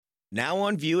Now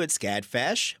on view at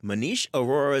SCADFash, Manish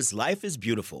Arora's Life is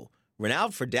Beautiful.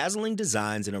 Renowned for dazzling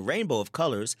designs in a rainbow of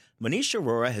colors, Manish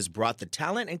Arora has brought the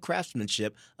talent and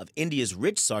craftsmanship of India's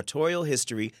rich sartorial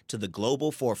history to the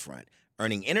global forefront,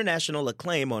 earning international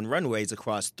acclaim on runways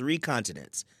across 3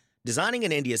 continents. Designing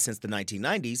in India since the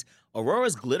 1990s,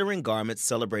 Aurora's glittering garments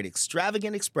celebrate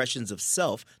extravagant expressions of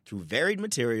self through varied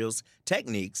materials,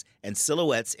 techniques, and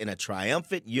silhouettes in a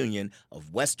triumphant union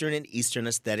of Western and Eastern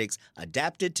aesthetics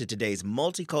adapted to today's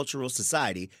multicultural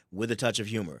society with a touch of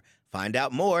humor. Find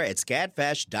out more at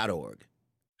scadfash.org.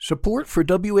 Support for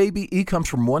WABE comes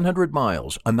from 100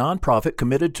 Miles, a nonprofit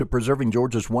committed to preserving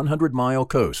Georgia's 100-mile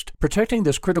coast. Protecting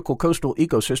this critical coastal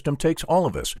ecosystem takes all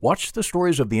of us. Watch the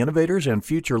stories of the innovators and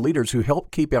future leaders who help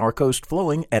keep our coast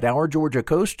flowing at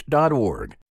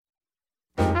ourgeorgiacoast.org.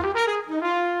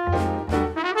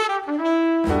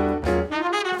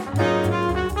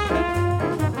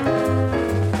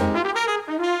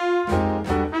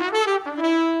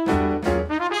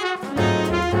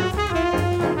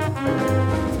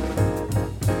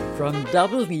 From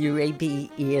WABE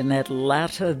in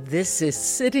Atlanta, this is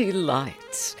City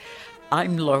Lights.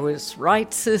 I'm Lois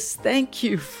Reitzes. Thank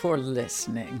you for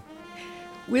listening.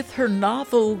 With her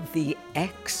novel, The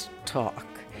X Talk,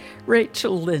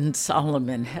 Rachel Lynn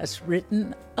Solomon has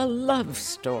written a love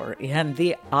story, and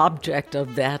the object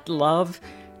of that love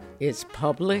is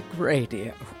public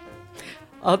radio.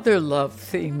 Other love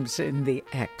themes in The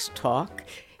X Talk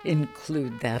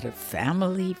include that of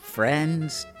family,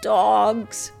 friends,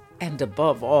 dogs, and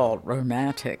above all,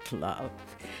 romantic love.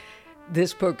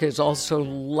 This book is also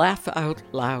laugh out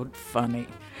loud funny.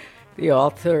 The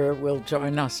author will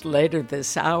join us later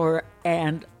this hour,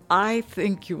 and I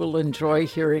think you will enjoy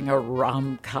hearing a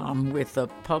rom-com with a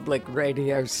public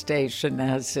radio station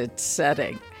as its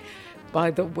setting. By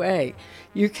the way,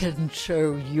 you can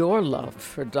show your love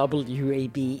for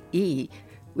WABE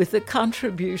with a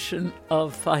contribution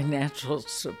of financial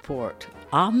support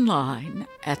online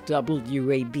at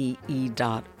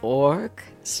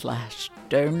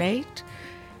wabe.org/donate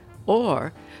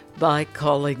or by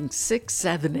calling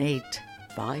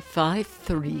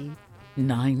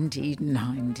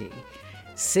 678-553-9090.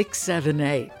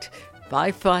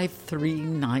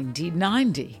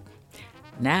 678-553-9090.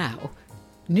 Now,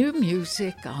 new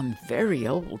music on very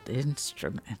old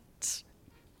instruments.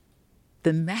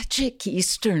 The Magic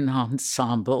Eastern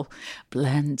Ensemble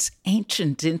blends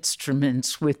ancient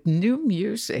instruments with new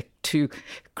music to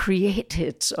create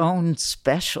its own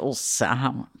special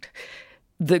sound.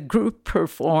 The group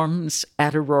performs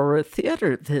at Aurora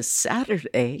Theater this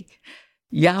Saturday.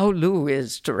 Yao Lu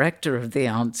is director of the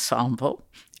ensemble.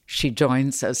 She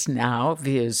joins us now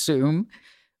via Zoom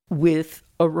with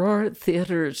Aurora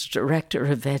Theater's Director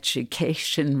of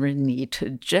Education,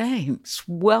 Renita James.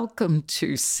 Welcome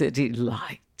to City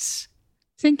Lights.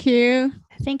 Thank you.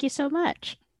 Thank you so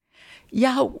much.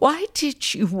 Yeah, why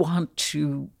did you want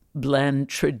to blend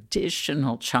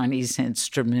traditional Chinese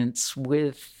instruments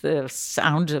with the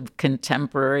sound of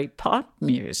contemporary pop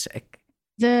music?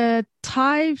 The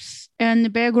types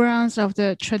and backgrounds of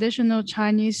the traditional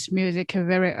Chinese music are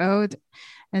very old,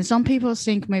 and some people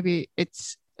think maybe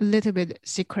it's a little bit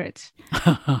secret.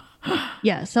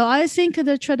 Yeah, so I think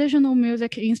the traditional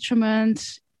music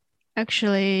instrument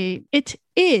actually it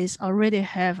is already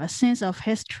have a sense of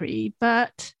history,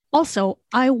 but also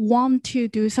I want to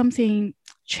do something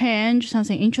change,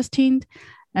 something interesting,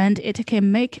 and it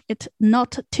can make it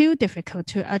not too difficult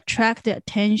to attract the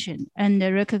attention and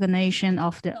the recognition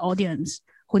of the audience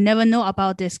who never know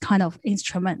about this kind of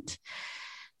instrument.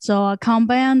 So I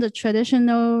combine the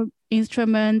traditional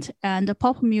instrument and the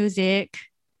pop music,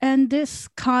 and this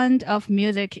kind of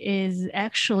music is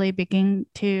actually begin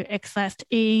to exist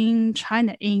in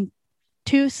China in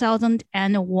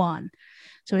 2001.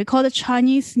 So we call it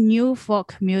Chinese new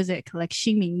folk music, like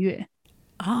新民乐.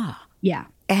 Ah. Yeah.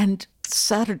 And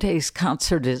Saturday's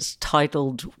concert is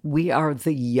titled We Are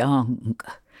the Young.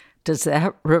 Does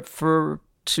that refer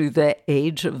to the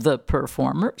age of the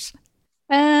performers?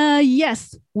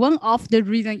 Yes, one of the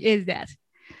reasons is that.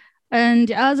 And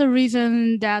the other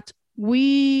reason that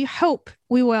we hope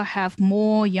we will have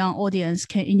more young audience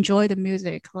can enjoy the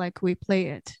music like we play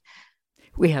it.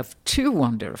 We have 2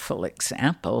 wonderful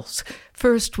examples.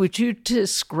 First, would you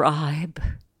describe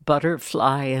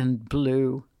Butterfly and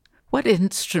Blue? What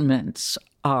instruments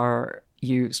are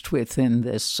used within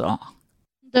this song?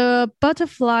 The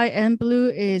Butterfly and Blue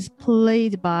is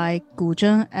played by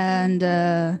guzheng and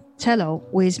cello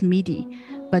with MIDI.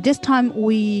 But this time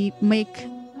we make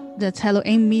the cello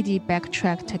and MIDI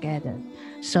backtrack together.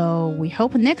 So we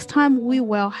hope next time we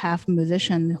will have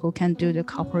musicians who can do the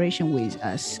cooperation with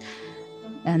us.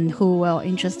 and who are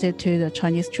interested to the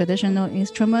Chinese traditional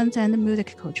instruments and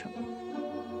music culture.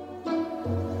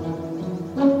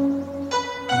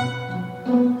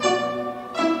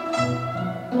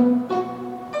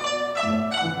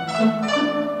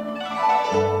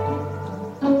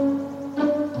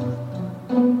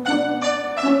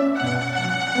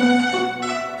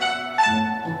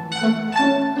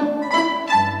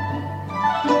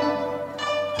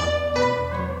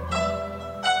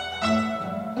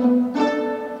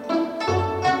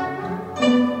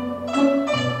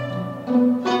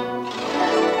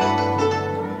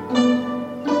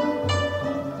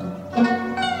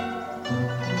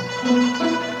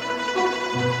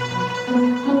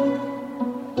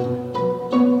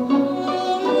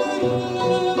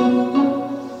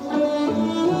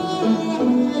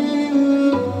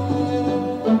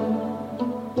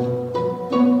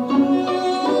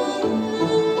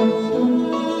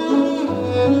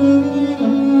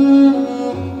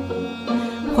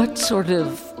 What sort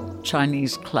of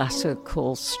Chinese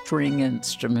classical string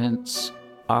instruments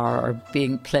are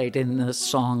being played in the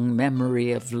song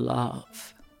Memory of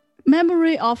Love?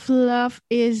 Memory of Love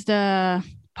is the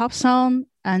pop song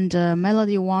and the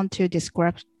melody want to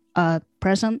describe a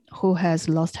person who has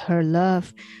lost her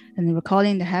love and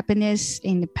recalling the happiness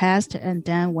in the past, and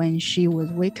then when she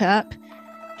would wake up,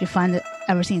 she find that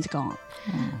everything is gone.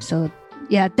 So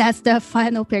yeah, that's the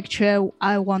final picture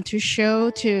I want to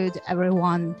show to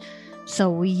everyone. So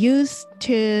we use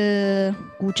to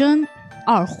古筝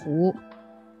二胡.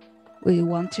 We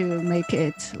want to make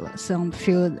it some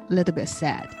feel a little bit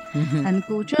sad. And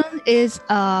古筝 is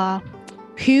a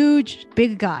huge,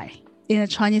 big guy in a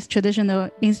Chinese traditional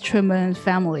instrument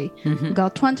family.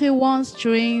 Got 21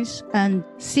 strings and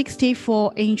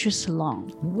 64 inches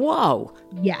long. Wow.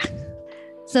 Yeah.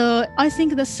 So I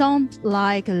think the sound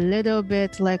like a little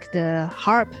bit like the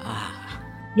harp.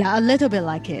 Yeah, a little bit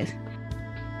like it.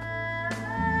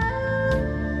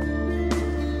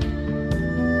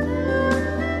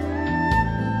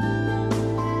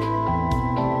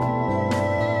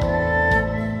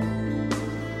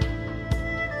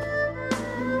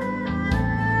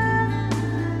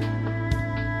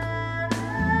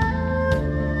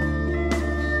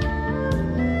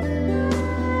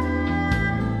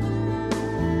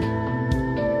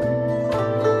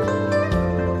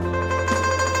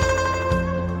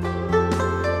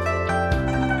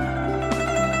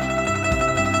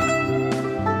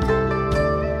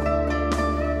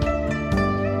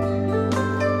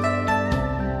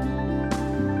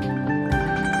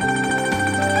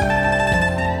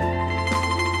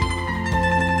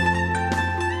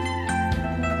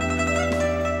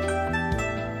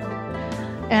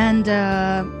 And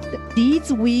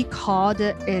these we called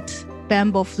it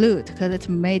bamboo flute because it's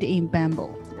made in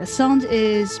bamboo. The sound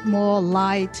is more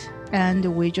light and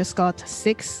we just got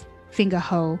 6 finger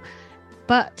hole.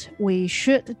 But we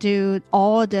should do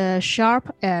all the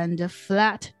sharp and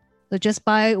flat. So just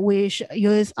by we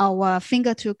use our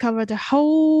finger to cover the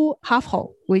whole half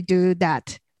hole, we do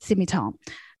that semitone.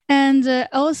 And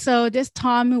also this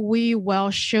time we will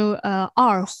show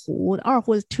二胡. 二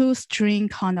胡is 2-string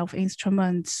kind of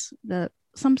instruments,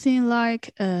 something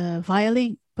like a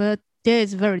violin, but there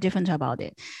is very different about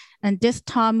it. And this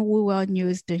time we will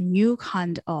use the new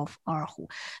kind of 二胡.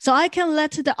 So I can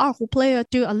let the 二胡player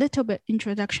do a little bit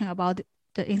introduction about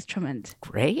the instrument.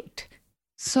 Great.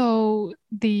 So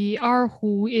the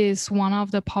erhu is one of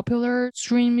the popular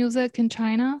string music in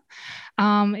China.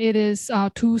 It is a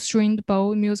 2-stringed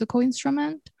bow musical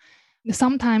instrument,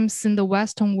 sometimes in the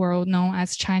Western world known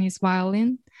as Chinese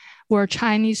violin or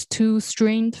Chinese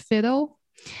 2-stringed fiddle.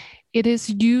 It is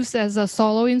used as a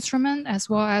solo instrument as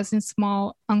well as in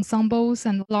small ensembles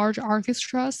and large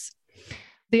orchestras.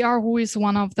 The erhu is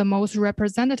one of the most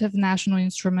representative national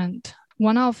instruments,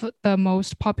 one of the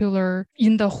most popular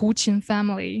in the Huqin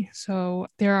family. So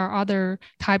there are other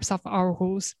types of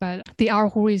erhus, but the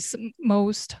erhu is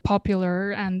most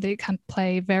popular and they can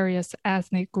play various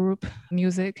ethnic group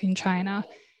music in China.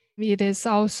 It is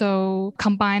also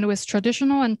combined with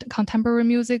traditional and contemporary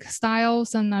music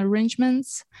styles and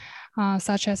arrangements,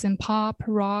 such as in pop,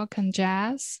 rock, and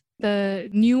jazz. The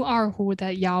new erhu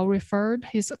that Yao referred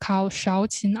is called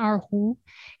Shaoqin erhu.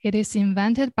 It is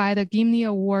invented by the Gimli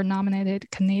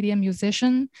Award-nominated Canadian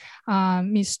musician,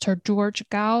 Mr. George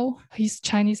Gao. His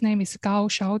Chinese name is Gao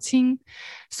Shaoqing,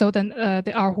 so the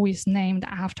erhu is named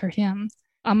after him.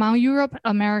 Among Europe,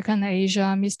 America, and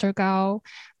Asia, Mr. Gao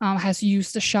has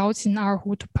used the Shaoqin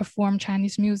erhu to perform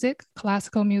Chinese music,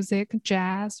 classical music,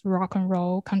 jazz, rock and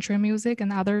roll, country music,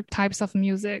 and other types of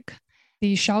music.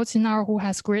 The Shaoqin erhu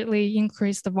has greatly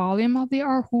increased the volume of the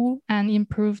erhu and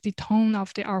improved the tone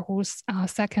of the erhu's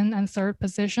second and third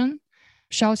position.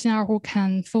 Shaoqin erhu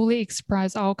can fully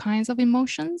express all kinds of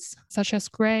emotions, such as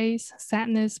grace,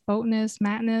 sadness, boldness,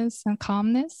 madness, and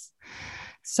calmness.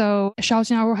 So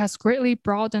Shaoqin erhu has greatly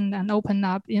broadened and opened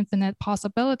up infinite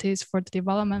possibilities for the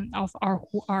development of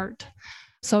erhu art.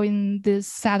 So in this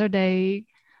Saturday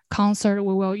concert,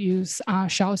 we will use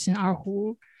Shaoqin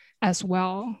erhu as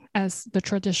well as the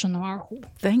traditional erhu.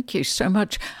 Thank you so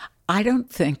much. I don't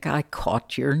think I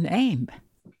caught your name.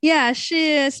 Yeah,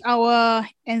 she is our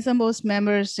ensemble's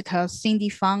members called Cindy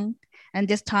Fang. And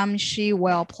this time she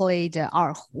will play the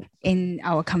erhu in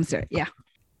our concert. Yeah.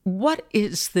 What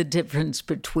is the difference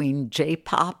between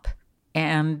J-pop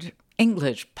and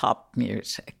English pop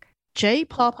music?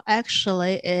 J-pop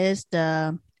actually is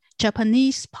the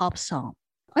Japanese pop song.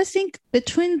 I think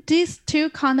between these two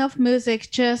kind of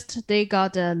music, just they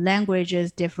got the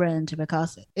languages different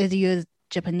because it uses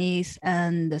Japanese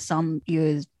and some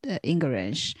use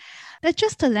English. That's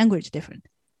just a language different.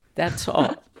 That's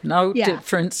all. No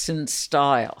difference in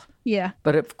style. Yeah.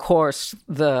 But of course,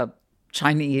 the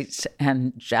Chinese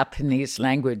and Japanese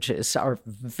languages are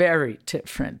very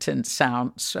different in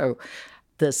sound. So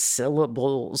the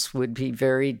syllables would be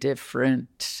very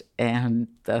different and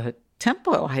the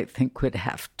tempo, I think, would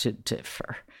have to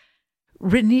differ.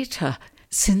 Renita,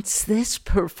 since this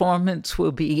performance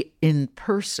will be in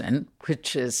person,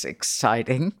 which is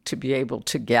exciting to be able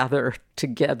to gather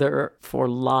together for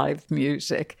live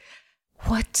music,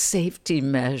 what safety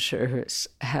measures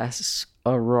has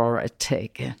Aurora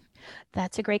taken?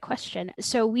 That's a great question.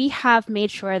 So we have made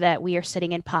sure that we are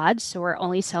sitting in pods. So we're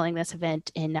only selling this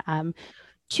event in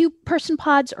 2-person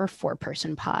pods or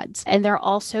 4-person pods. And they're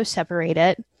also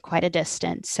separated quite a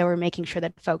distance. So we're making sure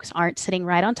that folks aren't sitting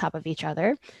right on top of each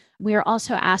other. We are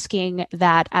also asking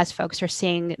that as folks are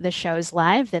seeing the shows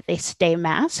live, that they stay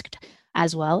masked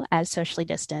as well as socially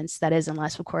distanced. That is,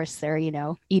 unless, of course, they're,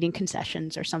 eating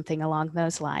concessions or something along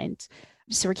those lines.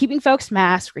 So we're keeping folks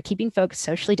masked, we're keeping folks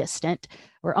socially distant.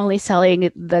 We're only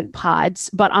selling the pods.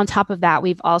 But on top of that,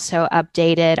 we've also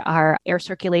updated our air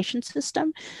circulation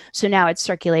system. So now it's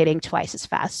circulating twice as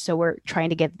fast. So we're trying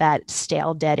to get that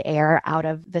stale, dead air out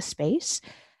of the space.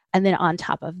 And then on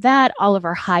top of that, all of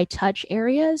our high touch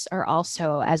areas are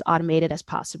also as automated as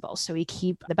possible. So we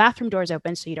keep the bathroom doors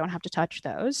open so you don't have to touch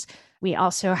those. We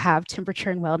also have temperature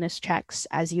and wellness checks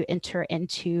as you enter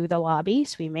into the lobby.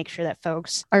 So we make sure that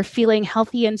folks are feeling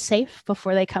healthy and safe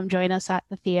before they come join us at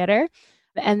the theater.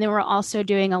 And then we're also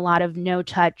doing a lot of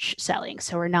no-touch selling.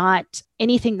 So we're not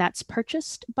anything that's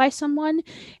purchased by someone.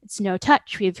 It's no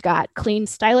touch. We've got clean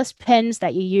stylus pens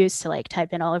that you use to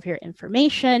type in all of your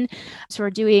information. So we're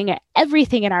doing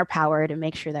everything in our power to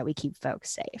make sure that we keep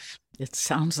folks safe. It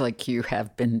sounds like you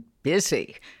have been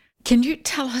busy. Can you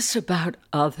tell us about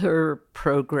other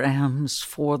programs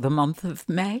for the month of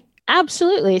May?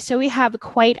 Absolutely. So we have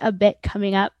quite a bit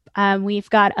coming up. We've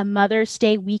got a Mother's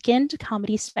Day weekend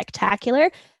comedy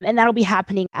spectacular, and that'll be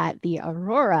happening at the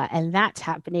Aurora, and that's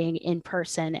happening in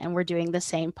person, and we're doing the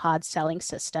same pod selling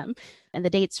system. And the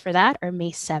dates for that are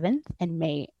May 7th and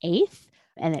May 8th,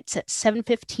 and it's at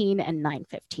 7:15 and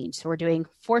 9:15. So we're doing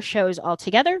 4 shows all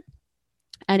together.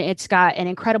 And it's got an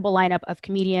incredible lineup of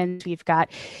comedians. We've got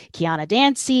Kiana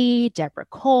Dancy, Deborah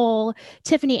Cole,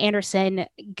 Tiffany Anderson,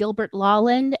 Gilbert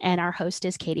Lawland, and our host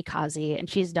is Katie Kazi. And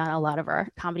she's done a lot of our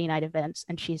comedy night events,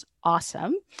 and she's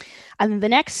awesome. And the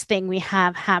next thing we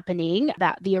have happening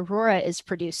that the Aurora is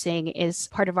producing is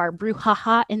part of our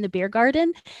Brouhaha in the Beer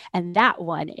Garden. And that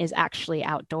one is actually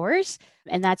outdoors.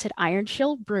 And that's at Iron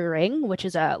Shield Brewing, which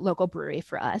is a local brewery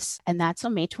for us. And that's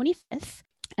on May 25th.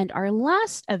 And our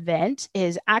last event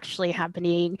is actually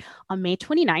happening on May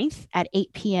 29th at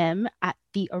 8 p.m. at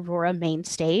the Aurora main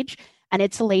stage. And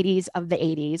it's a Ladies of the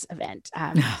 80s event.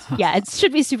 It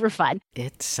should be super fun.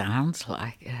 It sounds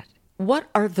like it. What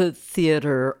are the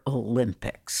Theater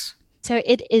Olympics? So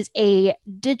it is a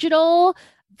digital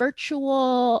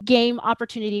virtual game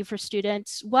opportunity for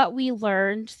students. What we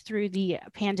learned through the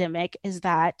pandemic is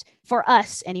that for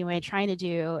us anyway, trying to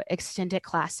do extended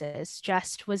classes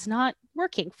just was not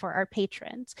working for our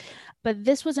patrons. But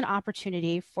this was an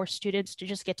opportunity for students to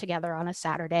just get together on a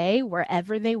Saturday,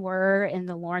 wherever they were in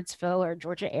the Lawrenceville or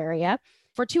Georgia area,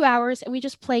 for 2 hours, and we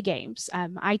just play games.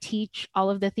 I teach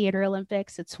all of the Theater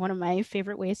Olympics. It's one of my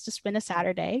favorite ways to spend a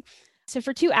Saturday. So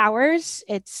for 2 hours,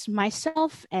 it's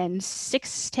myself and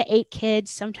 6 to 8 kids,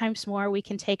 sometimes more. We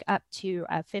can take up to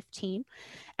 15.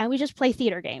 And we just play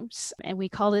theater games. And we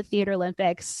call it Theater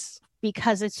Olympics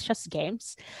because it's just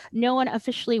games. No one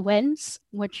officially wins,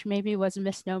 which maybe was a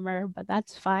misnomer, but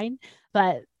that's fine.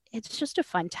 But it's just a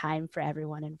fun time for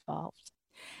everyone involved.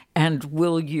 And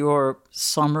will your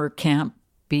summer camp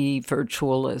be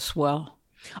virtual as well?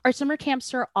 Our summer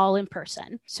camps are all in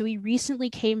person. So we recently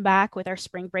came back with our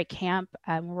spring break camp.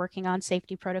 We're working on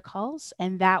safety protocols,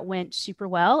 and that went super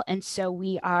well. And so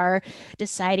we are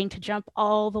deciding to jump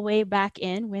all the way back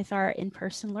in with our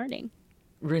in-person learning.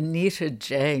 Renita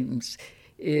James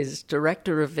is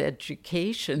Director of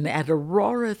Education at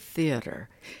Aurora Theater.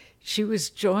 She was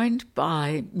joined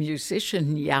by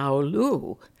musician Yao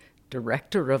Lu,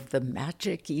 Director of the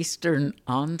Magic Eastern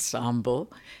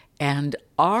Ensemble, and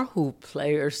Erhu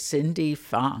player Cindy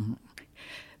Fang.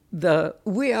 The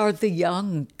We Are the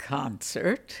Young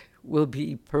concert will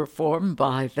be performed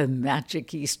by the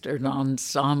Magic Eastern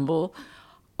Ensemble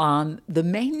on the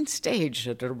main stage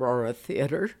at Aurora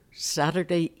Theater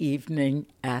Saturday evening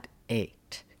at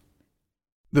 8.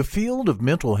 The field of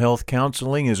mental health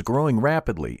counseling is growing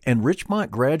rapidly, and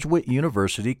Richmont Graduate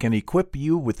University can equip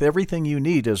you with everything you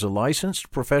need as a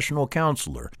licensed professional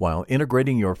counselor while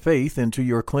integrating your faith into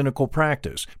your clinical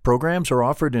practice. Programs are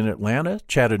offered in Atlanta,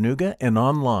 Chattanooga, and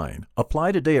online.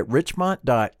 Apply today at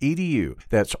richmont.edu.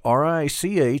 That's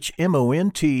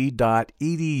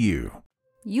RICHMONT.edu.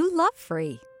 You love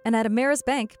free, and at Ameris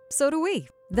Bank, so do we.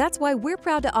 That's why we're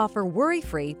proud to offer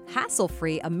worry-free,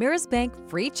 hassle-free Ameris Bank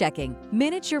free checking.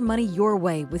 Manage your money your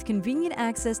way with convenient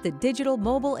access to digital,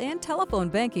 mobile, and telephone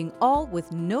banking, all with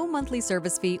no monthly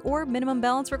service fee or minimum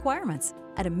balance requirements.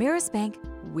 At Ameris Bank,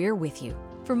 we're with you.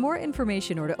 For more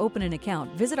information or to open an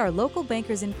account, visit our local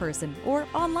bankers in person or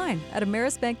online at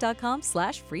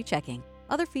amerisbank.com/free checking.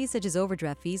 Other fees such as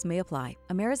overdraft fees may apply.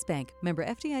 Ameris Bank, member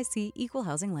FDIC, equal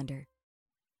housing lender.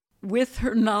 With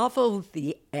her novel,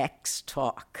 The X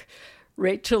Talk,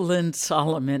 Rachel Lynn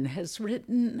Solomon has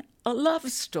written a love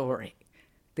story.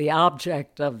 The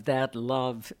object of that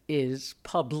love is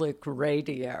public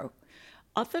radio.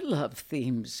 Other love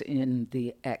themes in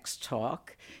The X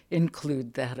Talk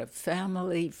include that of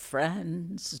family,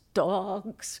 friends,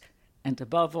 dogs, and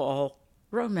above all,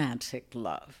 romantic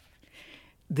love.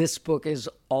 This book is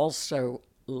also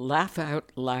laugh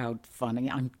out loud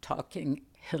funny. I'm talking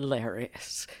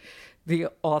hilarious. The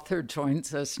author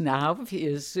joins us now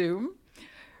via Zoom.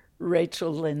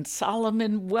 Rachel Lynn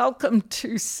Solomon, welcome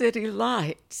to City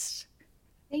Lights.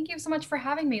 Thank you so much for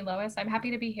having me, Lois. I'm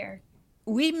happy to be here.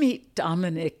 We meet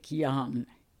Dominic Young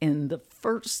in the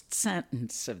first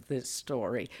sentence of this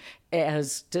story,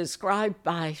 as described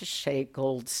by Shay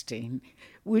Goldstein.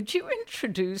 Would you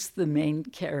introduce the main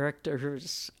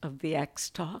characters of The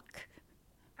X Talk?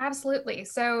 Absolutely.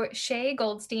 So Shay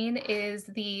Goldstein is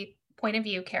the point of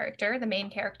view character, the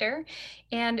main character,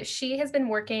 and she has been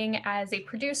working as a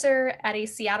producer at a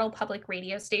Seattle public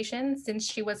radio station since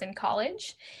she was in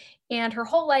college. And her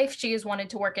whole life, she has wanted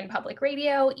to work in public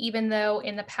radio, even though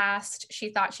in the past she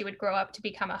thought she would grow up to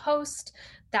become a host.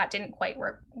 That didn't quite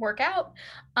work out.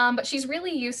 But she's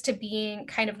really used to being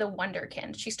kind of the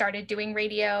wonderkind. She started doing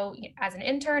radio as an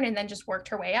intern and then just worked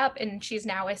her way up. And she's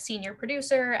now a senior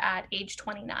producer at age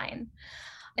 29.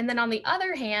 And then on the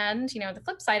other hand, the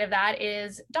flip side of that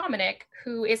is Dominic,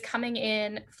 who is coming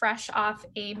in fresh off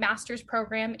a master's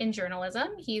program in journalism.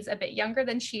 He's a bit younger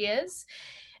than she is.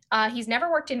 He's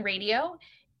never worked in radio.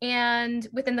 And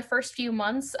within the first few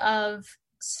months of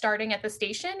starting at the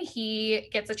station, he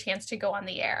gets a chance to go on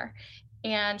the air.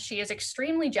 And she is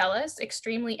extremely jealous,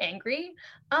 extremely angry,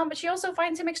 but she also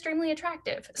finds him extremely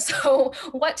attractive. So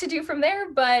what to do from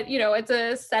there? But, it's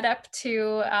a setup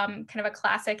to kind of a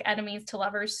classic enemies to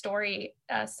lovers story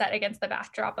set against the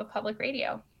backdrop of public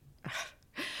radio.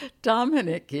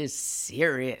 Dominic is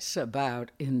serious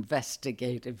about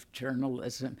investigative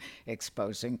journalism,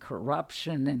 exposing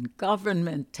corruption in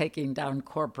government, taking down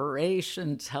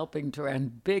corporations, helping to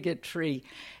end bigotry,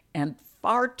 and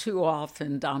far too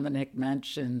often Dominic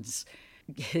mentions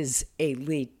his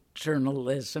elite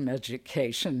journalism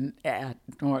education at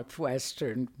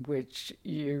Northwestern, which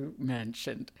you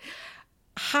mentioned.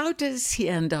 How does he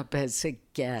end up as a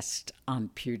guest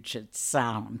on Puget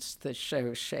Sounds, the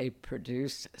show Shay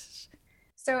produces?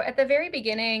 So at the very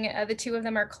beginning, the two of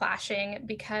them are clashing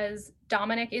because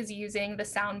Dominic is using the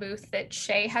sound booth that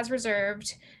Shay has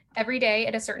reserved every day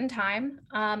at a certain time,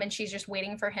 and she's just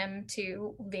waiting for him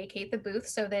to vacate the booth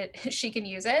so that she can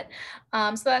use it.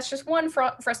 So that's just one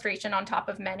frustration on top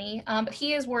of many. But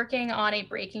he is working on a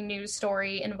breaking news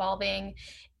story involving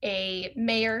a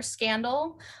mayor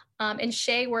scandal. And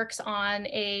Shay works on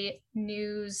a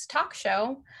news talk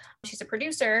show. She's a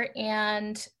producer,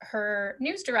 and her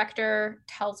news director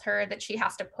tells her that she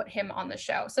has to put him on the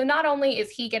show. So not only is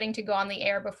he getting to go on the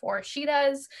air before she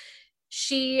does,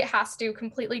 she has to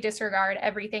completely disregard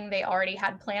everything they already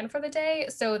had planned for the day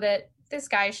so that this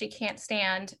guy she can't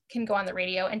stand can go on the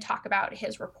radio and talk about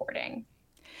his reporting.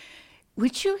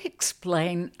 Would you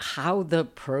explain how the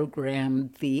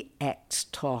program The X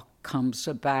Talk comes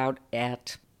about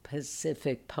at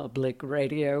Pacific Public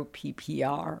Radio,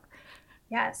 PPR?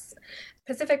 Yes.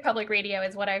 Pacific Public Radio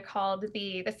is what I called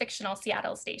the fictional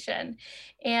Seattle station.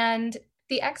 And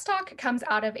the X Talk comes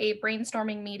out of a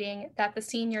brainstorming meeting that the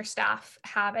senior staff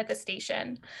have at the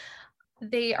station.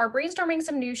 They are brainstorming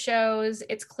some new shows.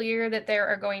 It's clear that there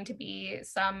are going to be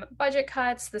some budget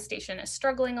cuts. The station is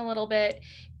struggling a little bit.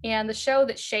 And the show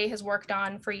that Shay has worked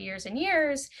on for years and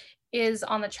years is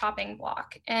on the chopping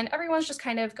block. And everyone's just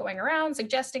kind of going around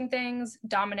suggesting things.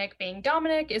 Dominic, being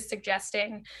Dominic, is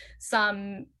suggesting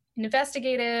some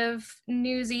investigative,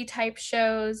 newsy type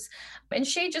shows. And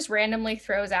Shay just randomly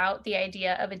throws out the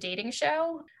idea of a dating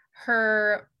show.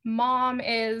 Her mom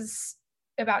is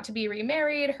about to be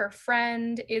remarried. Her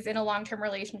friend is in a long-term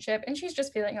relationship, and she's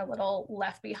just feeling a little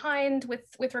left behind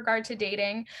with regard to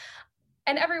dating.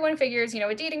 And everyone figures,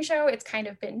 a dating show, it's kind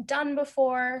of been done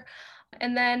before.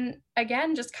 And then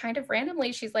again, just kind of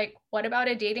randomly, she's like, what about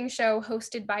a dating show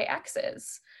hosted by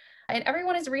exes? And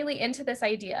everyone is really into this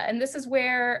idea. And this is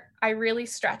where I really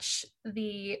stretch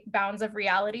the bounds of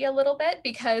reality a little bit,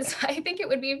 because I think it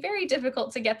would be very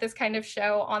difficult to get this kind of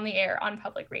show on the air on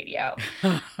public radio,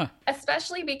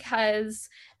 especially because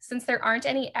since there aren't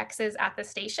any exes at the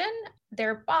station,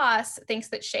 their boss thinks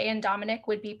that Shay and Dominic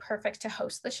would be perfect to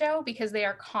host the show because they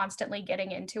are constantly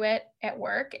getting into it at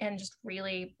work and just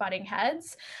really butting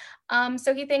heads.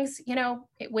 So he thinks,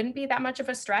 it wouldn't be that much of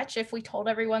a stretch if we told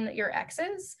everyone that you're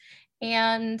exes.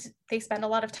 And they spend a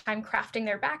lot of time crafting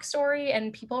their backstory,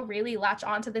 and people really latch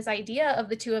onto this idea of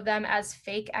the two of them as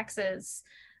fake exes,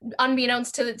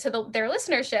 unbeknownst to their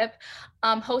listenership,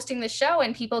 hosting the show,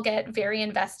 and people get very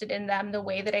invested in them the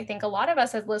way that I think a lot of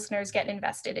us as listeners get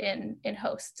invested in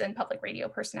hosts and public radio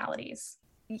personalities.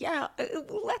 Yeah,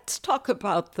 let's talk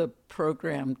about the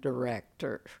program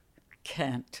director,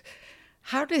 Kent.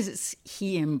 How does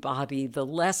he embody the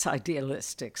less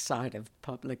idealistic side of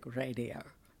public radio?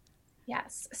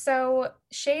 Yes. So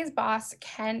Shay's boss,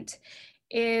 Kent,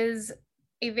 is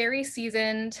a very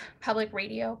seasoned public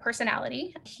radio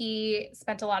personality. He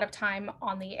spent a lot of time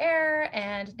on the air,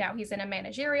 and now he's in a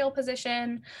managerial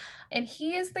position. And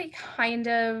he is the kind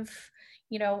of,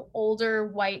 older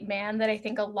white man that I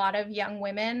think a lot of young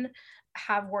women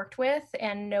have worked with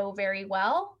and know very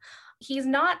well. He's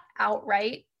not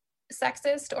outright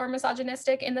sexist or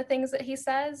misogynistic in the things that he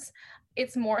says.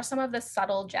 It's more some of the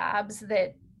subtle jabs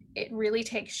that it really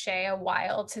takes Shay a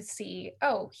while to see,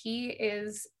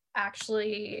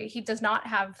 he does not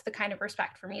have the kind of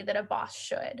respect for me that a boss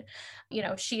should.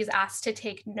 She's asked to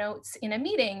take notes in a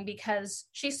meeting because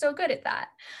she's so good at that.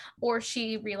 Or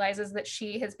she realizes that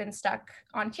she has been stuck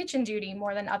on kitchen duty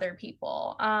more than other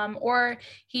people. Or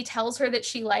he tells her that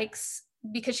she likes,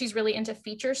 because she's really into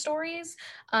feature stories,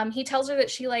 he tells her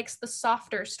that she likes the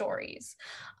softer stories.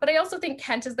 But I also think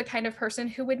Kent is the kind of person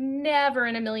who would never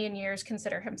in a million years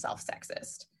consider himself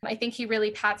sexist. I think he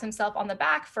really pats himself on the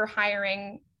back for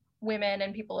hiring women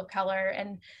and people of color,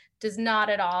 and does not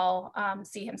at all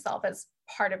see himself as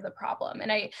part of the problem.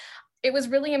 And it was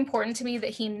really important to me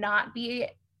that he not be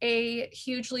a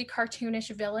hugely cartoonish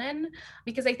villain,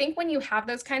 because I think when you have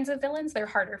those kinds of villains, they're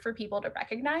harder for people to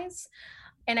recognize.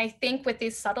 And I think with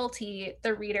this subtlety,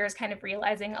 the reader is kind of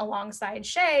realizing alongside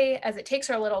Shay, as it takes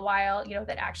her a little while,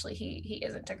 that actually he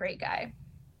isn't a great guy.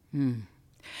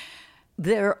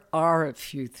 There are a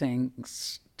few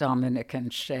things Dominic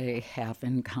and Shay have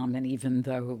in common, even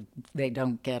though they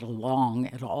don't get along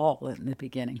at all in the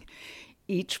beginning.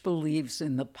 Each believes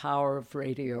in the power of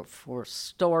radio for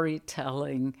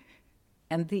storytelling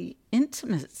and the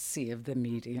intimacy of the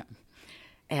medium.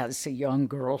 As a young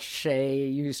girl, Shay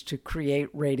used to create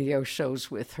radio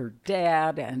shows with her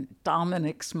dad, and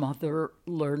Dominic's mother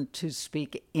learned to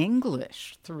speak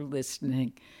English through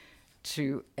listening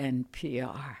to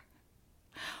NPR.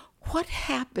 What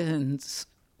happens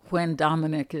when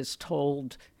Dominic is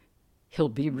told he'll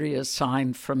be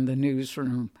reassigned from the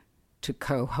newsroom to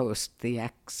co-host the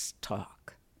X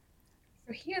Talk?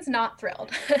 He is not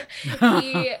thrilled.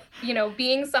 He,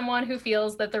 being someone who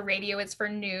feels that the radio is for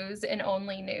news and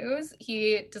only news,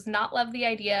 he does not love the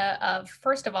idea of,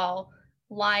 first of all,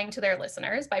 lying to their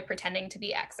listeners by pretending to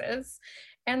be exes.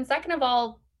 And second of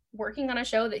all, working on a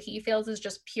show that he feels is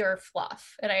just pure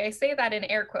fluff. And I say that in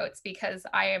air quotes because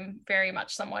I am very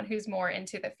much someone who's more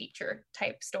into the feature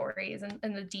type stories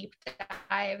and the deep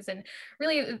dives and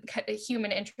really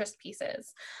human interest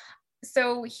pieces.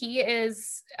 So he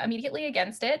is immediately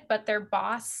against it, but their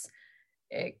boss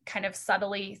it kind of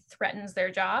subtly threatens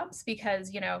their jobs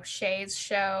because, Shay's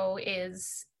show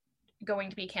is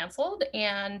going to be canceled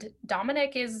and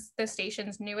Dominic is the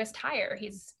station's newest hire.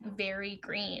 He's very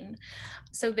green.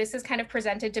 So this is kind of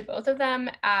presented to both of them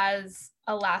as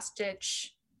a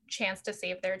last-ditch chance to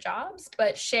save their jobs,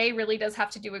 but Shay really does have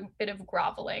to do a bit of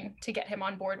groveling to get him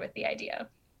on board with the idea.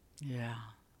 Yeah.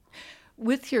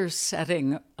 With your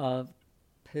setting of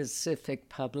Pacific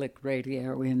Public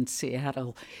Radio in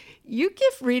Seattle, you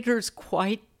give readers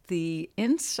quite the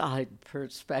inside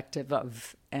perspective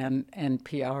of an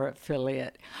NPR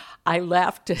affiliate. I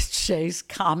laughed at Shay's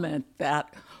comment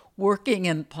that working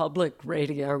in public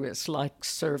radio is like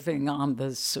serving on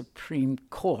the Supreme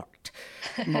Court.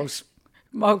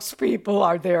 Most people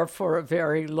are there for a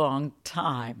very long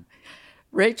time.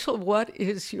 Rachel, what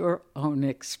is your own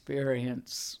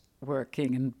experience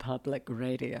working in public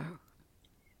radio?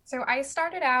 So I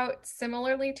started out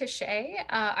similarly to Shay.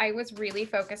 I was really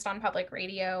focused on public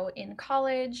radio in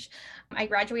college. I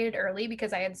graduated early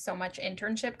because I had so much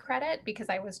internship credit because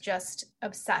I was just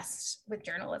obsessed with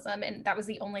journalism, and that was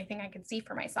the only thing I could see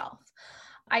for myself.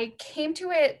 I came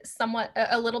to it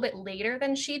a little bit later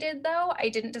than she did, though. I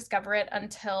didn't discover it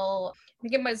until I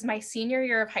think it was my senior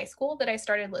year of high school that I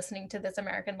started listening to This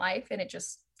American Life, and it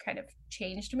just kind of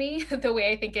changed me the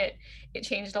way I think it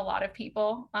changed a lot of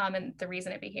people, and the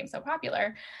reason it became so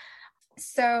popular.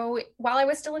 So while I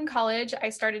was still in college, I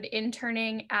started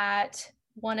interning at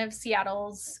one of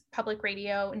Seattle's public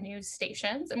radio news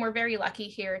stations, and we're very lucky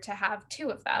here to have two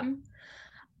of them.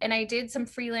 And I did some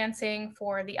freelancing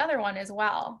for the other one as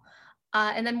well.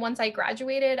 And then once I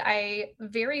graduated, I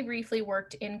very briefly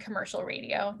worked in commercial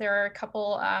radio. There are a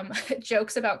couple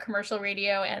jokes about commercial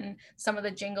radio and some of the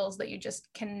jingles that you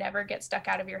just can never get stuck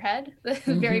out of your head,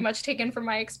 very much taken from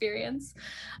my experience.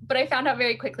 But I found out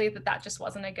very quickly that that just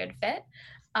wasn't a good fit.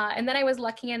 And then I was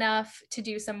lucky enough to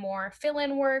do some more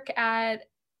fill-in work at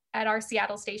our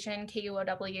Seattle station,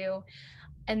 KUOW.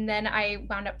 And then I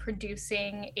wound up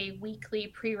producing a weekly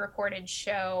pre-recorded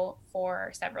show for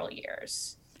several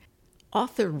years.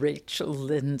 Author Rachel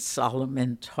Lynn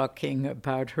Solomon talking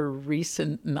about her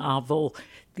recent novel,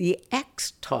 The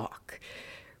X Talk.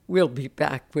 We'll be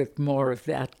back with more of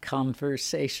that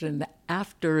conversation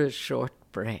after a short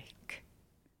break.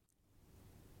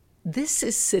 This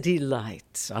is City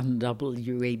Lights on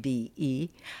WABE.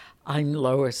 I'm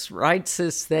Lois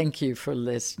Reitzes. Thank you for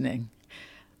listening.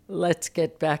 Let's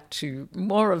get back to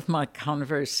more of my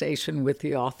conversation with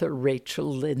the author Rachel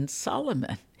Lynn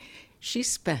Solomon. She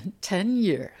spent 10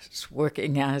 years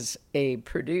working as a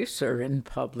producer in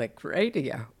public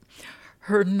radio.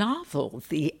 Her novel,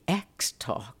 The X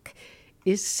Talk,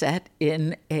 is set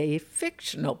in a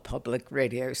fictional public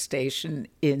radio station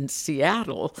in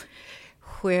Seattle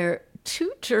where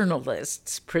two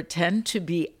journalists pretend to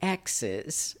be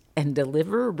exes and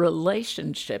deliver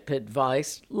relationship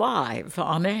advice live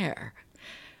on air.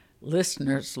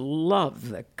 Listeners love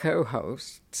the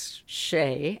co-hosts,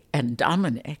 Shay and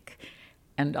Dominic,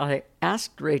 and I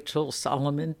asked Rachel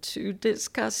Solomon to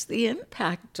discuss the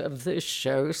impact of this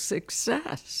show's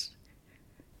success.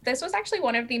 This was actually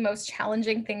one of the most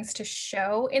challenging things to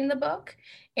show in the book,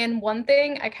 and one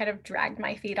thing I kind of dragged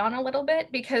my feet on a little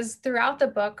bit because throughout the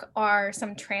book are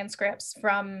some transcripts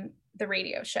from the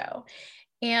radio show.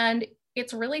 And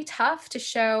it's really tough to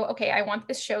show, okay, I want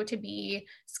this show to be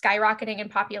skyrocketing in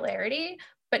popularity,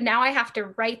 but now I have to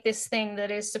write this thing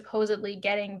that is supposedly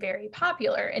getting very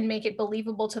popular and make it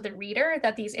believable to the reader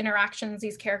that these interactions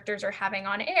these characters are having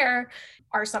on air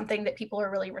are something that people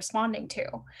are really responding to.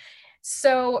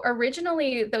 So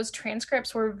originally, those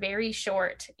transcripts were very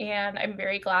short, and I'm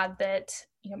very glad that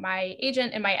my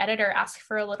agent and my editor asked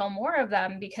for a little more of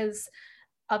them because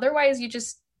otherwise you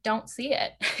just don't see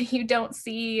it. You don't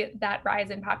see that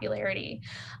rise in popularity.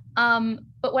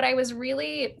 But what I was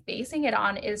really basing it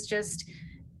on is just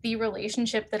the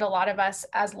relationship that a lot of us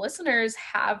as listeners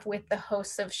have with the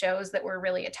hosts of shows that we're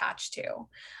really attached to.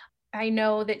 I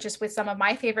know that just with some of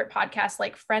my favorite podcasts,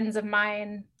 like Friends of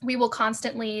Mine, we will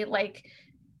constantly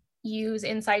use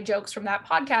inside jokes from that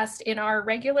podcast in our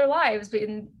regular lives.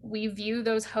 And we view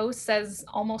those hosts as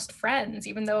almost friends,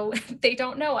 even though they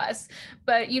don't know us.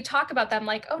 But you talk about them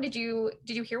like, oh, did you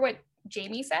hear what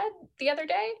Jamie said the other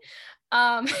day?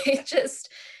 I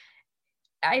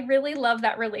really love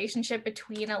that relationship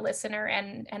between a listener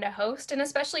and a host. And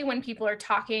especially when people are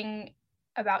talking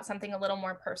about something a little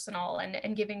more personal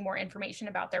and giving more information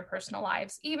about their personal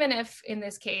lives, even if in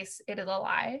this case it is a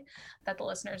lie that the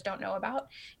listeners don't know about,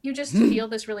 you just feel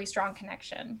this really strong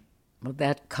connection. Well,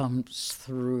 that comes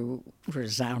through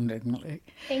resoundingly.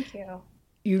 Thank you.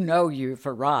 You know you've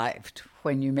arrived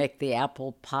when you make the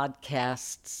Apple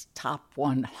Podcasts Top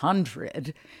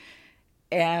 100.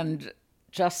 And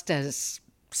just as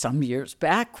some years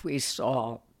back we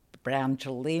saw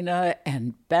Brangelina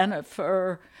and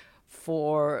Bennifer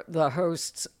for the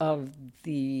hosts of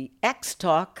the X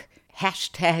Talk,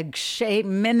 hashtag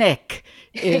Shayminnick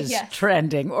is Yes.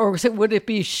 trending. Or would it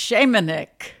be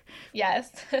Shayminnick?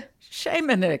 Yes.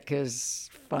 Shayminnick is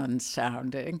fun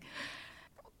sounding.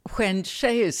 When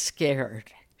Shay is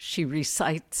scared, she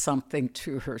recites something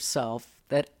to herself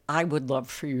that I would love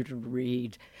for you to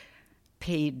read.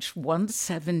 Page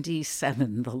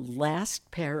 177, the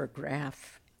last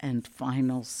paragraph and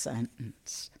final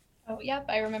sentence. Oh, yep,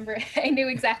 I remember. I knew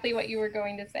exactly what you were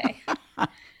going to say.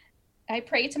 I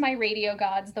pray to my radio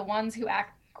gods, the ones who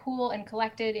act cool and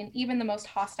collected in even the most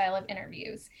hostile of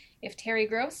interviews. If Terry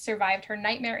Gross survived her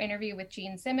nightmare interview with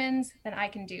Gene Simmons, then I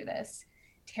can do this.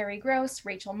 Terry Gross,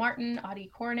 Rachel Martin,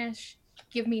 Audie Cornish,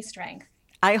 give me strength.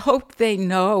 I hope they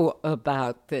know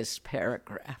about this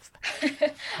paragraph.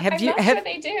 I'm not sure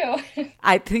they do.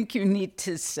 I think you need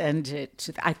to send it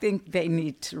to, I think they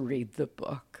need to read the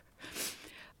book.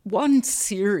 One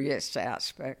serious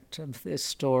aspect of this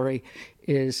story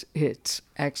is its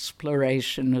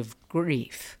exploration of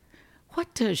grief.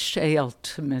 What does Shay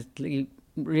ultimately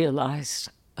realize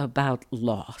about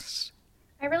loss?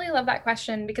 I really love that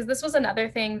question because this was another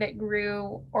thing that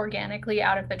grew organically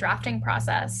out of the drafting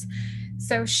process.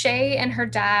 So Shay and her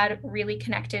dad really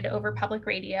connected over public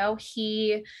radio.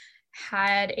 He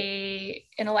had an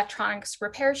electronics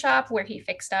repair shop where he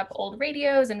fixed up old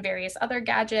radios and various other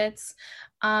gadgets.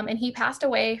 And he passed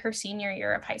away her senior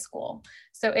year of high school.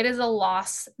 So it is a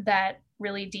loss that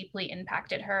really deeply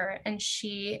impacted her. And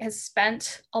she has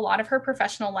spent a lot of her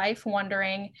professional life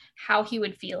wondering how he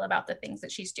would feel about the things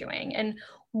that she's doing and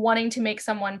wanting to make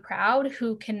someone proud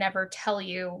who can never tell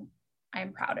you,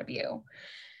 I'm proud of you.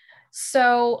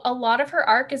 So a lot of her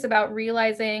arc is about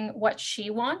realizing what she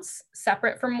wants,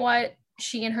 separate from what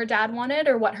she and her dad wanted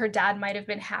or what her dad might have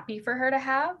been happy for her to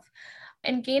have,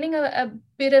 and gaining a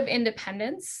bit of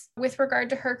independence with regard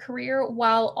to her career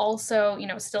while also,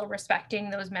 still respecting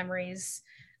those memories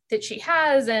that she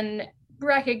has and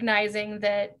recognizing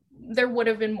that there would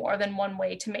have been more than one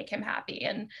way to make him happy.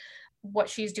 And what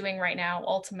she's doing right now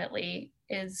ultimately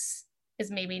is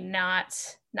maybe not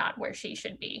where she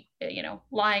should be,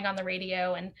 lying on the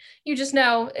radio. And you just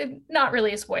know, not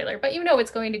really a spoiler, but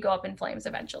it's going to go up in flames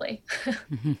eventually.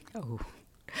 Oh.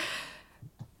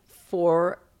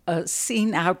 For a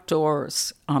scene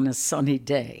outdoors on a sunny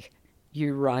day,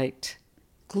 you write,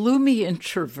 gloomy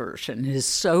introversion is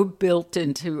so built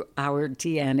into our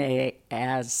DNA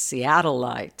as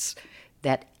Seattleites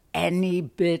that any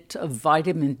bit of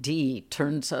vitamin D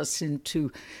turns us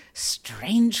into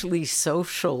strangely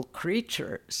social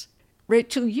creatures.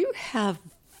 Rachel, you have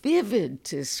vivid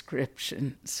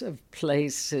descriptions of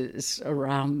places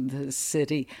around the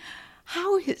city.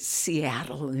 How is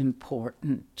Seattle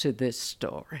important to this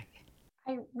story?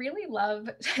 I really love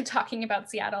talking about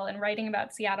Seattle and writing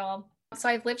about Seattle. So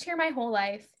I've lived here my whole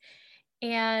life,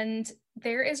 and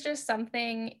there is just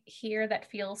something here that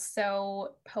feels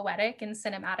so poetic and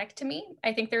cinematic to me.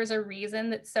 I think there's a reason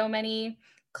that so many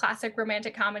classic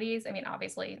romantic comedies,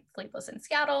 obviously Sleepless in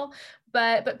Seattle,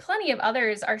 but plenty of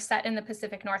others are set in the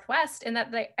Pacific Northwest, and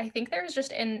that I think there's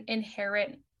just an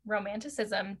inherent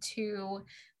romanticism to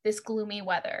this gloomy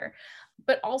weather.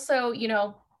 But also,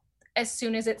 as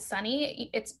soon as it's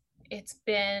sunny, it's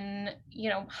been,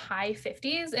 high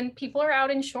 50s and people are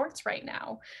out in shorts right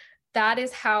now. That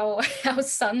is how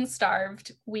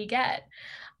sun-starved we get.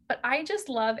 But I just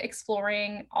love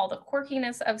exploring all the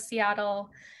quirkiness of Seattle.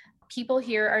 People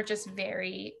here are just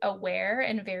very aware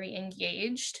and very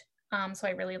engaged. So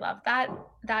I really love that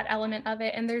element of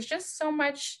it. And there's just so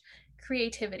much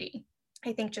creativity,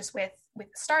 I think, just with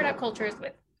startup cultures,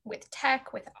 with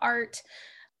tech, with art.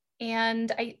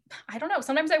 And I don't know,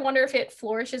 sometimes I wonder if it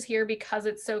flourishes here because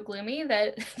it's so gloomy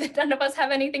that none of us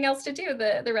have anything else to do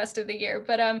the rest of the year.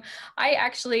 But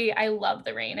I love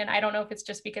the rain. And I don't know if it's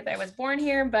just because I was born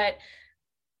here, but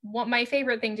what my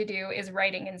favorite thing to do is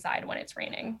writing inside when it's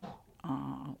raining.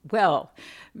 Well,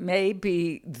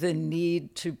 maybe the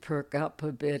need to perk up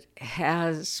a bit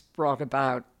has brought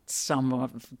about some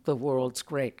of the world's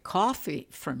great coffee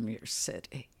from your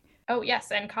city. Oh,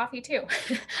 yes, and coffee too.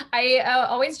 I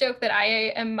always joke that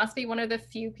I must be one of the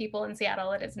few people in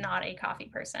Seattle that is not a coffee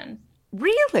person.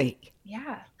 Really?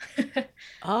 Yeah.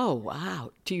 Oh,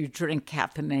 wow. Do you drink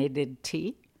caffeinated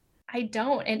tea? I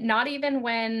don't. And not even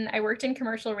when I worked in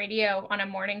commercial radio on a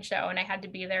morning show and I had to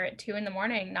be there at 2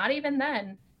 a.m. Not even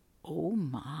then. Oh,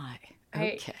 my.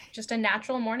 Okay. Just a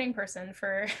natural morning person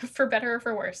for better or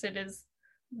for worse. It is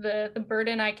the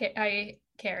burden I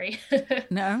carry.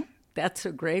 No, that's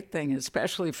a great thing,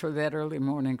 especially for that early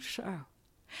morning show.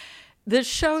 The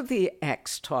show The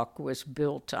X Talk was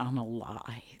built on a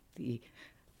lie. The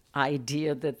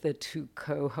idea that the two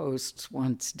co-hosts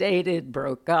once dated,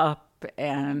 broke up,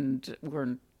 and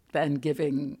were then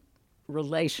giving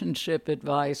relationship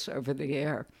advice over the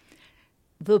air.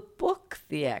 The book,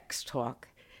 The X Talk,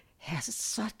 has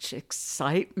such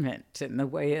excitement in the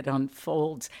way it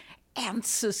unfolds and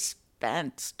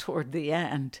suspense toward the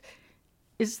end.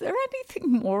 Is there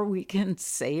anything more we can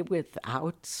say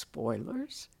without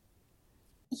spoilers?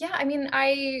 Yeah, I mean,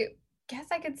 I guess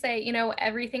I could say,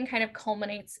 everything kind of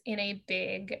culminates in a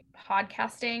big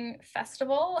podcasting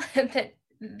festival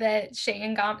that Shay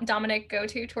and Dominic go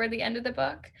to toward the end of the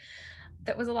book.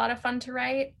 That was a lot of fun to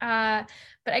write.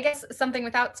 But I guess something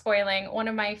without spoiling, one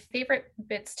of my favorite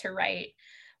bits to write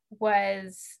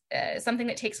was something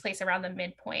that takes place around the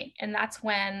midpoint. And that's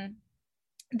when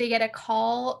they get a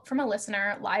call from a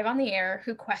listener live on the air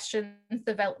who questions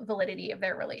the validity of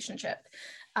their relationship.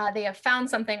 They have found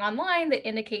something online that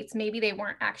indicates maybe they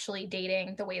weren't actually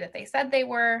dating the way that they said they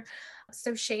were.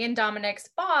 So Shay and Dominic's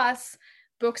boss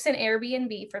books an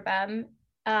Airbnb for them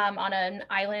on an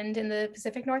island in the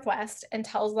Pacific Northwest and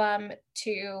tells them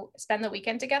to spend the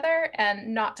weekend together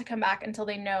and not to come back until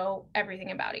they know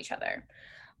everything about each other.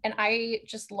 And I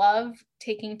just love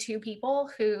taking two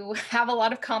people who have a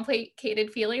lot of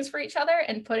complicated feelings for each other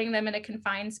and putting them in a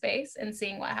confined space and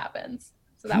seeing what happens.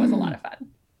 So that was a lot of fun.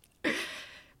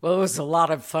 Well, it was a lot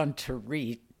of fun to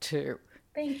read, too.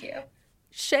 Thank you.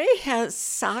 Shay has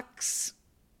socks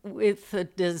with the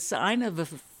design of a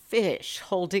fish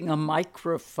holding a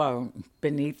microphone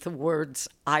beneath the words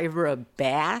Ira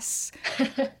Bass.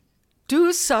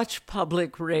 Do such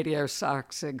public radio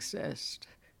socks exist?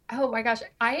 Oh my gosh,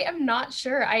 I am not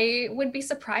sure. I would be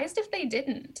surprised if they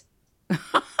didn't.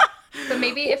 So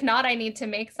maybe if not, I need to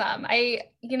make some. I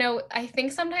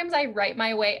think sometimes I write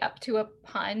my way up to a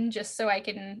pun just so I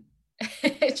can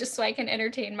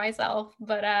entertain myself,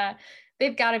 but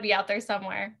they've got to be out there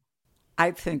somewhere.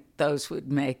 I think those would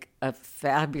make a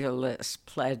fabulous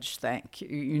pledge. Thank you.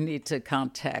 You need to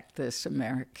contact This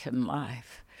American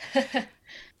Life.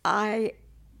 I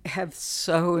have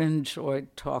so enjoyed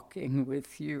talking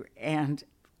with you and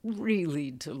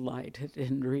really delighted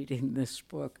in reading this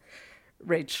book.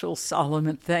 Rachel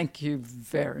Solomon, thank you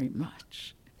very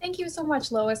much. Thank you so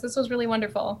much, Lois. This was really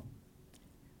wonderful.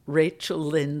 Rachel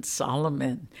Lynn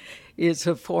Solomon is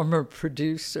a former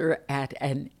producer at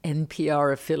an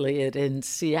NPR affiliate in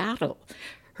Seattle.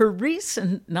 Her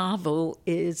recent novel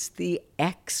is The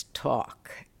X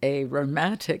Talk, a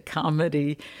romantic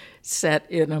comedy set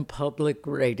in a public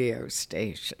radio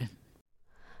station.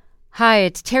 Hi,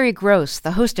 it's Terry Gross,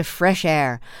 the host of Fresh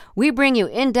Air. We bring you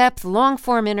in-depth,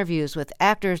 long-form interviews with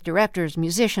actors, directors,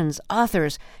 musicians,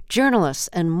 authors, journalists,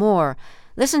 and more.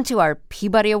 Listen to our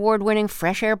Peabody Award-winning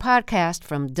Fresh Air podcast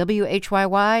from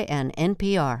WHYY and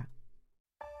NPR.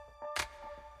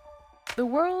 The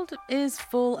world is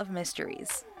full of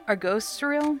mysteries. Are ghosts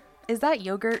real? Is that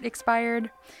yogurt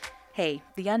expired? Hey,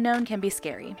 the unknown can be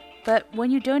scary. But when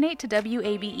you donate to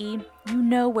WABE, you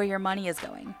know where your money is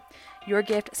going. Your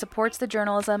gift supports the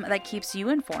journalism that keeps you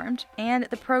informed and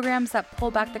the programs that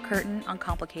pull back the curtain on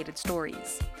complicated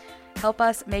stories. Help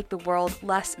us make the world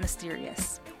less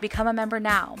mysterious. Become a member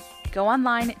now. Go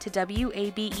online to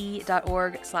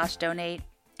wabe.org/donate,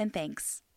 and thanks.